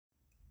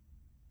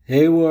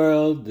Hey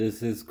world,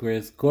 this is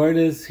Chris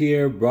Cordes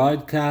here,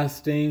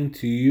 broadcasting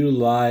to you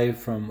live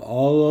from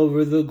all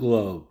over the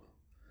globe.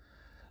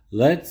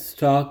 Let's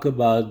talk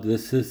about the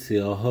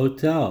Cecil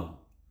Hotel.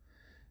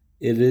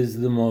 It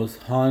is the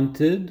most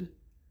haunted,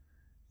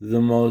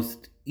 the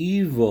most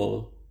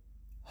evil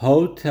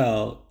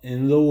hotel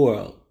in the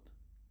world,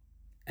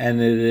 and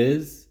it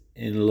is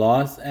in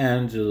Los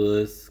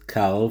Angeles,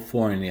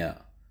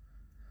 California.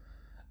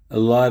 A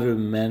lot of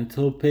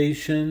mental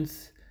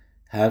patients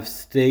have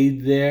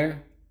stayed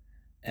there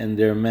and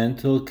their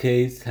mental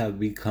case have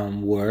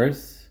become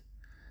worse.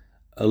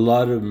 A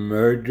lot of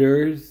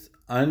murders,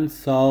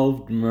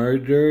 unsolved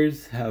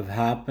murders have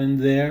happened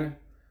there.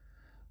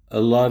 A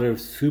lot of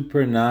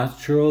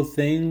supernatural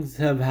things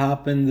have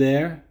happened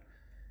there.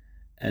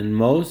 And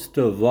most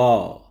of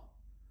all,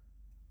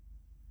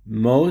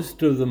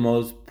 most of the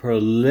most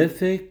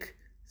prolific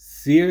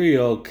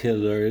serial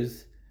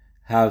killers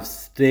have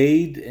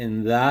stayed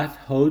in that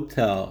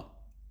hotel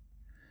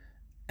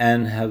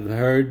and have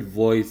heard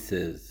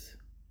voices.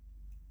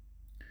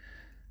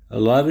 A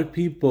lot of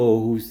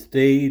people who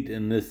stayed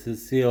in the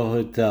Cecil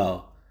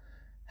Hotel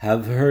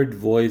have heard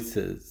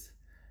voices,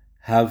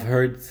 have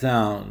heard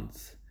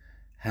sounds,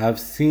 have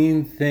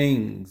seen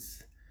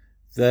things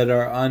that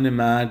are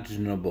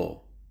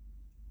unimaginable.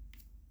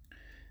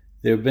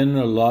 There have been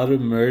a lot of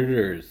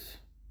murders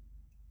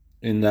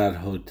in that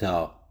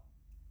hotel.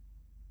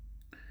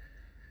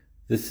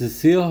 The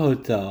Cecil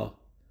Hotel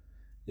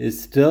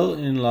is still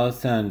in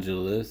Los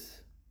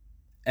Angeles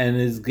and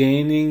is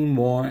gaining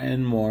more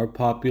and more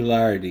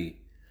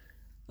popularity.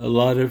 A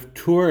lot of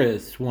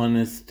tourists want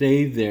to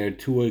stay there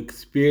to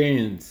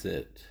experience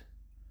it.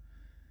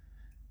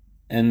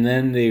 And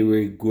then they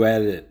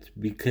regret it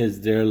because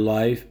their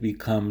life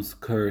becomes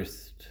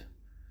cursed.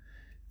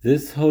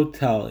 This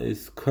hotel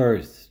is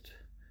cursed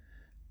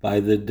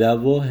by the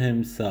devil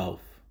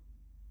himself.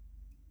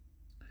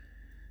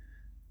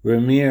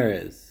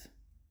 Ramirez,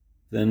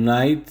 the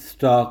night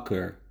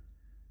stalker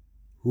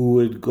who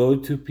would go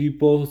to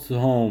people's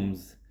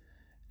homes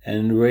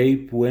and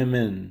rape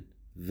women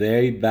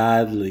very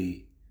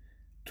badly,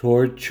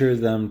 torture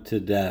them to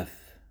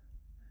death,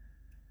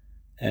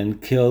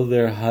 and kill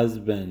their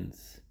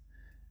husbands,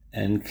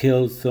 and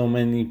kill so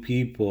many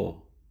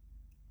people.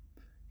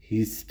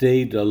 He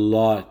stayed a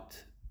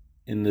lot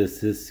in the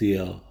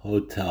Cecil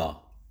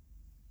Hotel.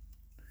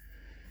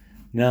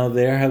 Now,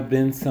 there have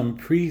been some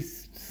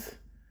priests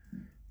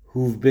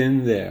who've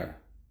been there.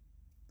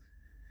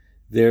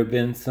 There have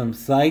been some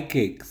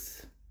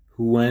psychics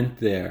who went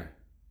there,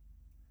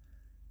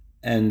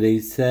 and they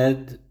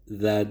said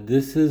that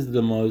this is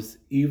the most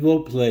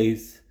evil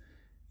place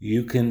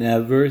you can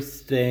ever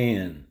stay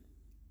in.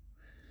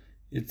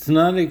 It's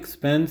not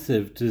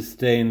expensive to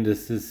stay in the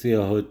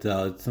Cecil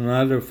Hotel. It's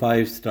not a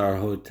 5-star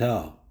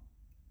hotel.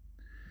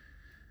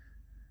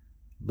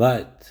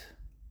 But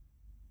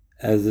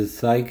as a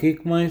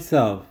psychic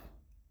myself,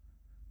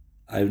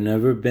 I've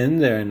never been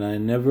there and I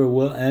never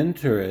will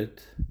enter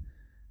it.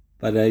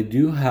 But I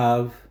do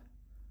have,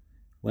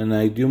 when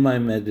I do my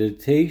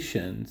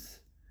meditations,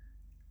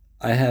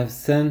 I have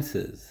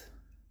senses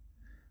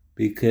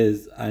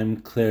because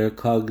I'm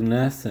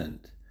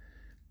claircognizant.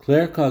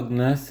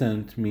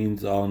 Claircognizant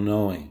means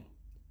all-knowing.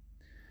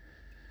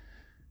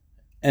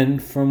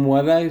 And from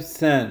what I've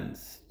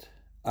sensed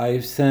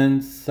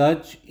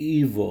such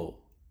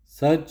evil,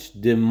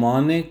 such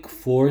demonic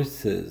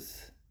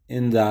forces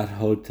in that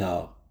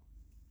hotel.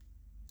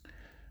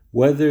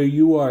 Whether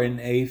you are an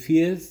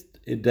atheist,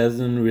 it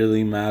doesn't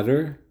really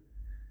matter.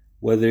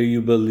 Whether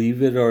you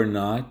believe it or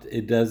not,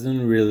 it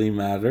doesn't really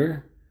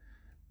matter,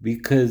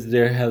 because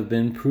there have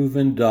been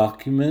proven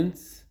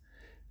documents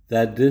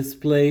that this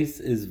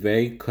place is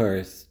very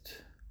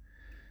cursed.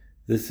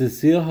 The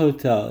Cecil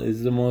Hotel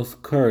is the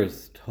most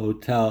cursed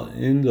hotel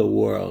in the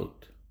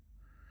world.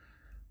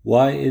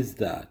 Why is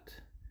that?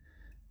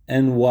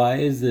 And why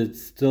is it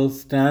still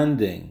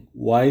standing?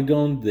 Why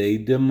don't they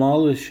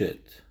demolish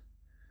it?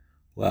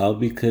 Well,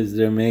 because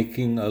they're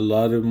making a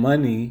lot of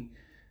money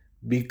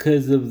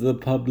because of the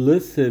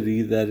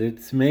publicity that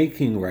it's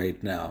making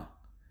right now.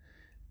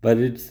 But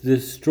it's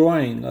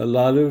destroying a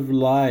lot of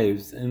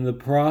lives in the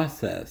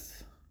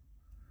process.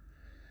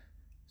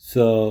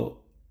 So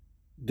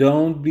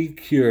don't be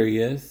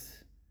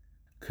curious.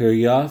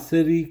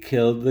 Curiosity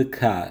killed the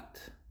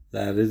cat.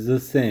 That is the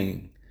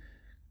saying.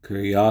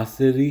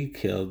 Curiosity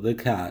killed the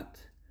cat.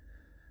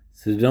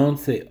 So don't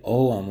say,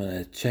 oh, I'm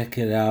going to check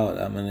it out.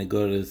 I'm going to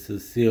go to the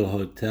Cecil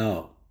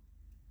Hotel.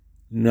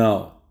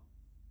 No.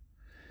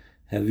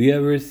 Have you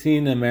ever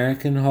seen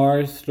American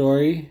Horror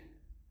Story?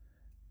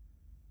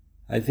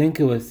 I think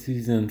it was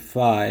season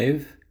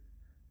 5.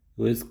 It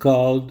was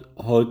called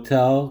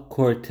Hotel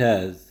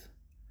Cortez.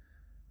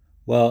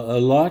 Well,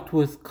 a lot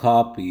was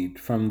copied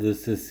from the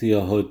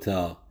Cecil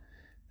Hotel.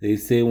 They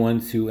say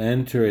once you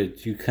enter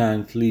it, you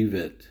can't leave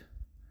it.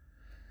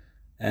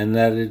 And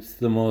that it's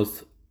the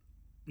most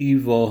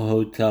evil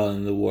hotel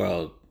in the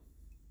world.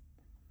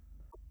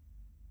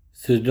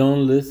 So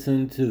don't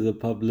listen to the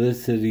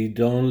publicity.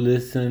 Don't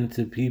listen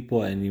to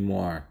people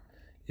anymore.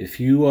 If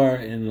you are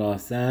in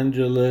Los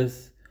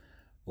Angeles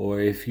or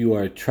if you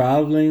are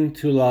traveling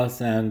to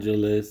Los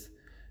Angeles,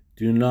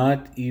 do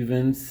not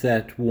even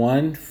set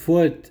 1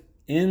 foot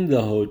in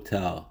the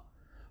hotel.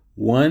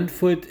 1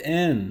 foot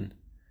in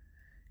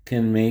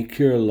can make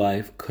your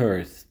life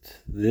cursed.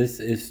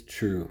 This is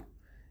true.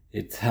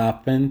 It's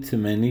happened to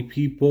many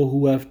people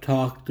who have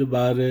talked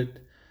about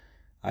it.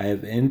 I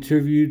have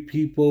interviewed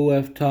people who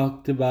have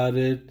talked about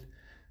it.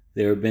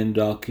 There have been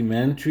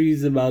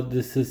documentaries about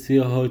the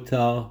Cecil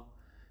Hotel.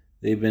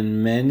 There have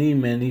been many,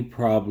 many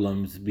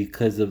problems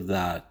because of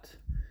that.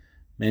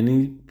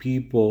 Many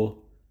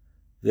people,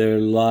 their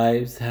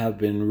lives have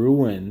been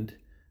ruined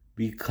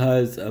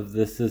because of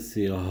the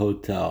Cecil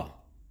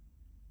Hotel.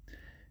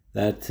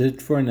 That's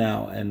it for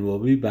now, and we'll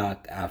be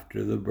back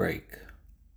after the break.